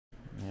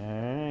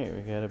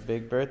got a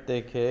big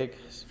birthday cake,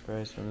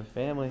 surprise from the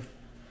family.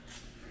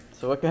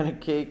 So what kind of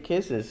cake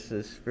is this?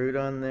 There's fruit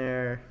on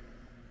there.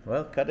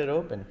 Well, cut it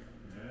open.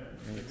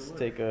 Yeah, let's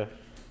take a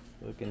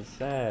look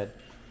inside.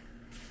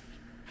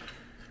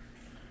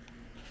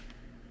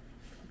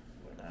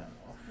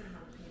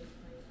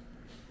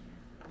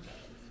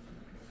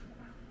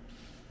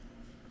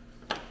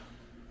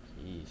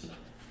 Jeez.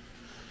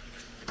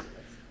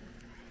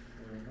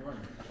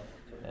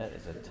 That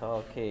is a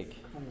tall cake.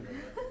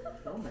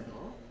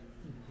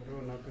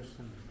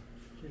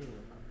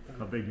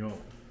 How big you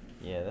want?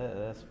 Yeah,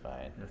 that's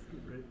fine. That's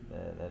good,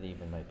 right? That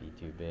even might be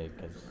too big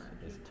because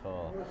it's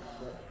tall.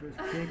 First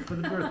cake for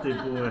the birthday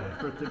boy.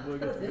 Birthday boy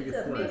gets the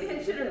biggest slice. Maybe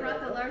I should have brought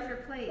the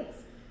larger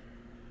plates.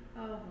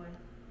 Oh boy.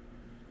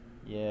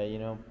 Yeah, you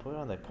know, put it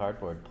on the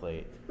cardboard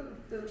plate.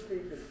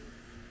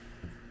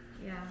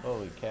 Yeah.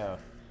 Holy cow.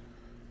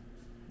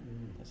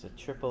 It's a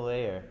triple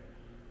layer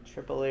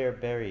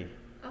berry.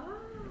 Oh.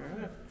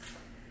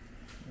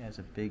 Yeah, it's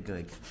a big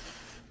like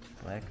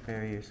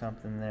blackberry or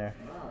something there.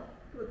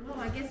 Oh,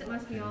 I guess it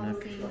must be all the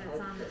same that's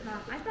on the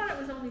top. I thought it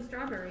was only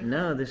strawberry.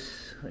 No,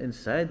 this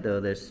inside though,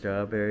 there's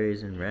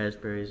strawberries and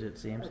raspberries. It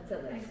seems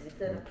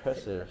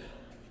impressive.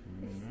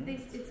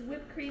 It's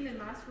whipped cream and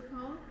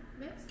mascarpone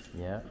mixed.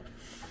 Yeah.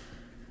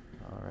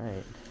 All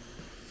right.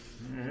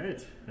 All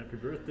right. Happy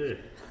birthday.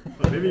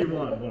 Well, maybe you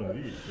want one of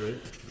these,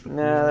 right?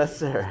 No,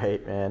 that's all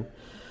right, man.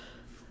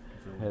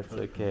 That's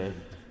okay.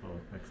 Oh,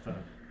 next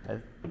time.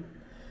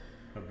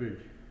 How big?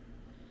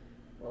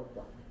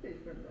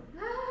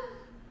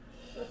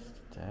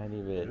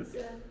 Tiny bit.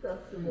 Yeah,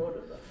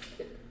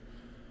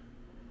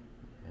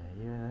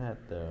 even that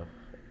though.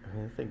 I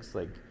mean, the thing's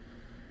like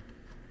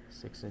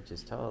 6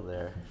 inches tall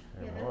there,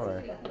 or Yeah,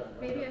 more.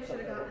 Maybe I should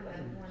have gotten that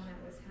one that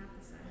was half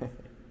the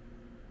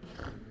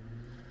size.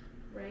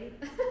 Right?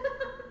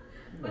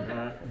 You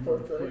know,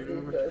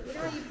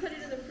 you put it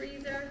in the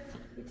freezer,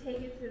 you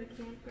take it to the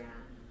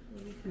campground.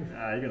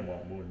 You're gonna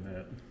want more than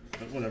that.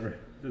 But whatever.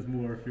 There's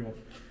more if you want.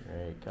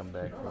 Alright, come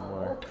back for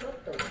more.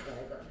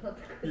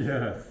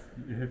 Yes.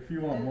 If you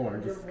want more,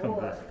 just come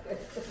back.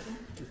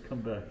 Just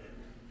come back.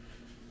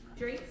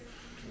 Drinks?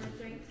 More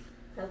drinks?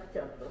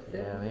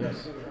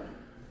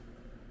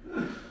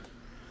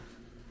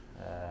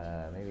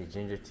 Yeah, maybe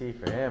ginger tea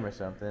for him or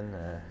something.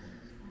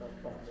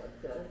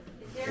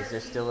 Is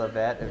there still a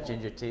vat of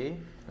ginger tea?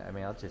 I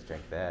mean, I'll just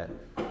drink that.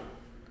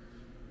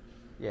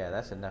 Yeah,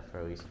 that's enough for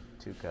at least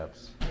 2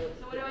 cups. So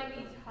what do I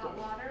need? Hot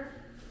water?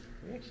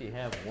 We actually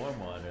have warm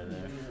water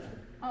there.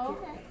 Oh,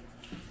 okay.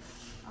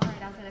 All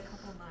right, I'll get a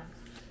couple mugs.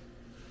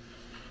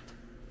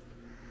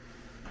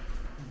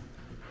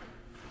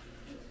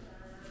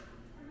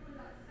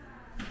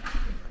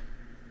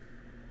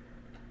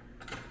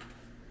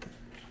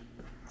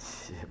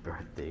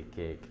 Birthday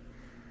cake.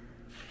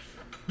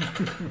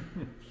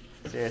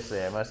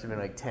 Seriously, I must have been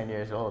like 10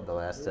 years old the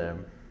last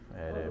time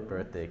I had a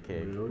birthday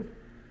cake. Really?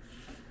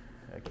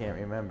 I can't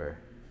remember.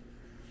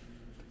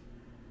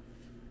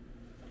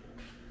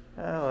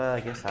 Oh, well, I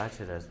guess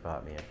Acha has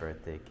bought me a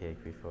birthday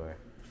cake before.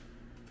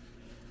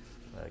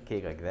 Well, a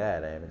cake like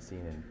that I haven't seen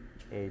in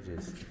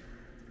ages.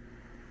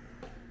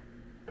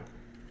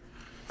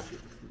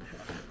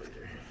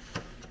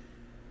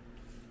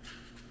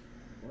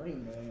 It's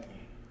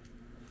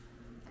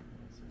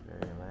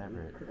very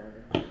elaborate.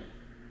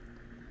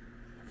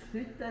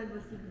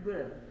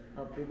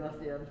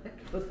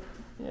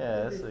 Yeah,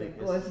 that's like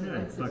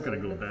Yeah, it's not gonna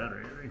go bad or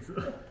anything,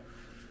 so.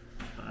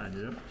 Fine,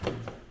 yeah.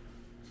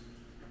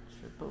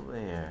 triple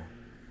layer.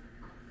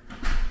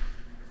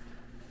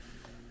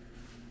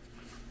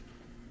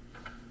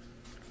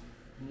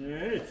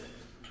 Alright.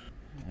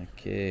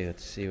 Okay,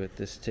 let's see what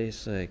this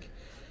tastes like.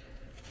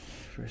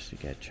 First, we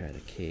gotta try the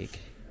cake.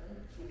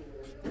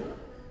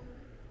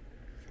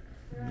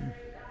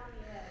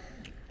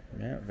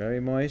 Yeah, very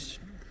moist.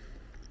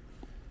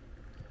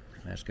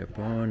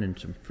 Mascarpone and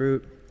some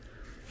fruit.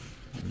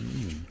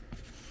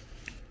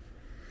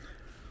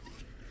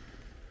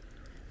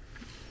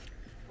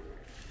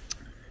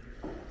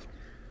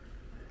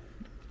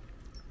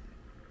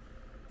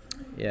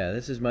 Yeah,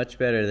 this is much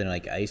better than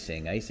like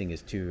icing. Icing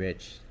is too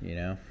rich, you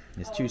know?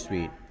 It's too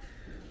sweet.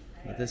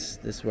 But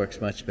this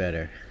works much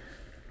better.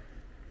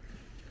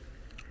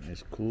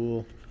 It's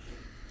cool.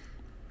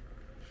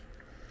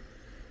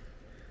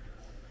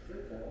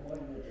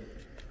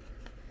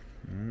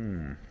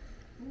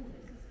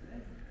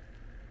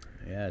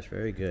 Yeah, it's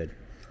very good.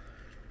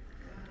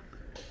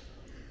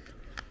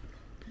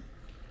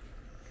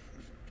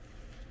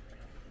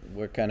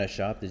 What kind of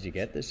shop did you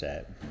get this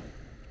at?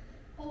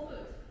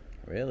 Wholefoods.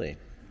 Really?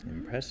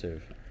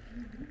 Impressive.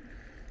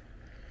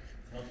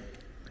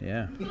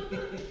 Yeah.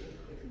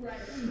 Right.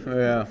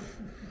 Yeah.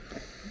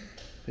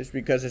 Just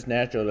because it's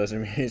natural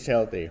doesn't mean it's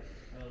healthy.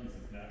 Well, this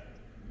is natural.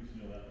 You should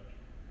know that.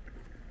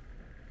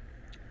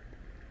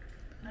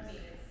 I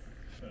mean,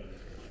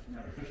 it's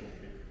Artificial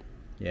cake.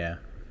 Yeah.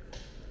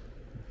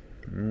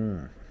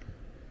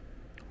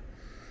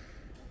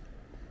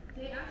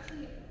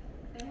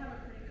 they have a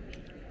pretty good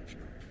bakery.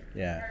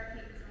 Yeah. Their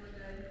cake is really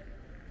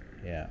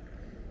good. Yeah.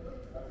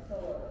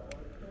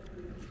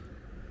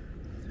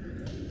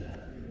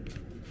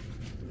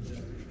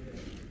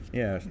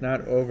 Yeah, it's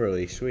not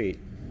overly sweet.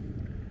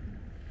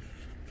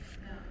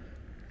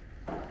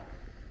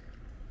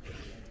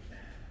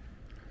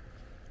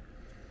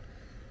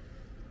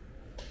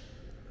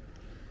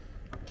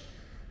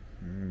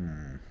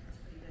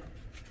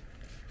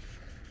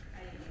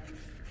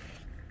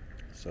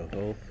 So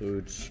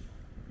Wholefoods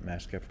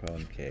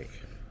mascarpone cake.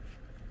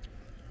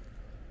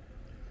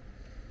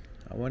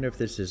 I wonder if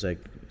this is like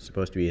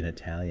supposed to be an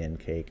Italian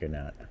cake or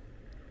not.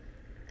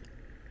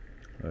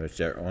 Or it's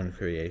their own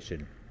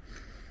creation.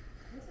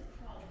 What's it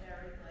called?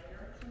 Berry layer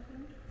or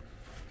something?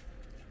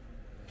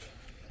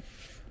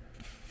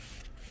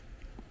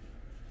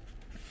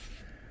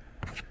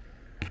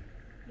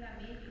 Yeah,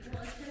 maybe.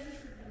 Well, it says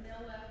it's a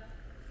vanilla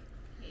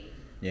cake.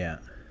 Yeah.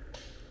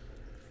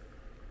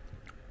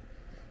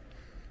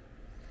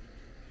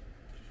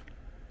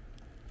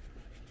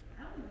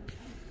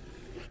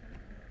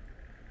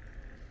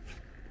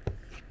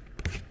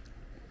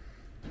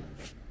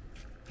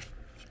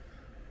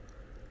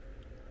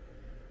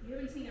 You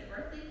haven't seen a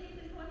birthday cake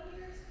in 20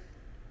 years?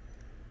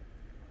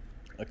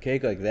 A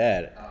cake like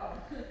that, Oh.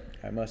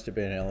 I must have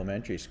been in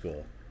elementary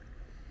school.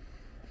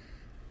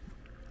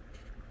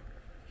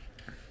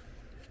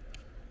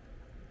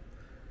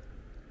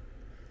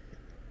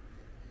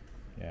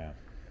 Yeah.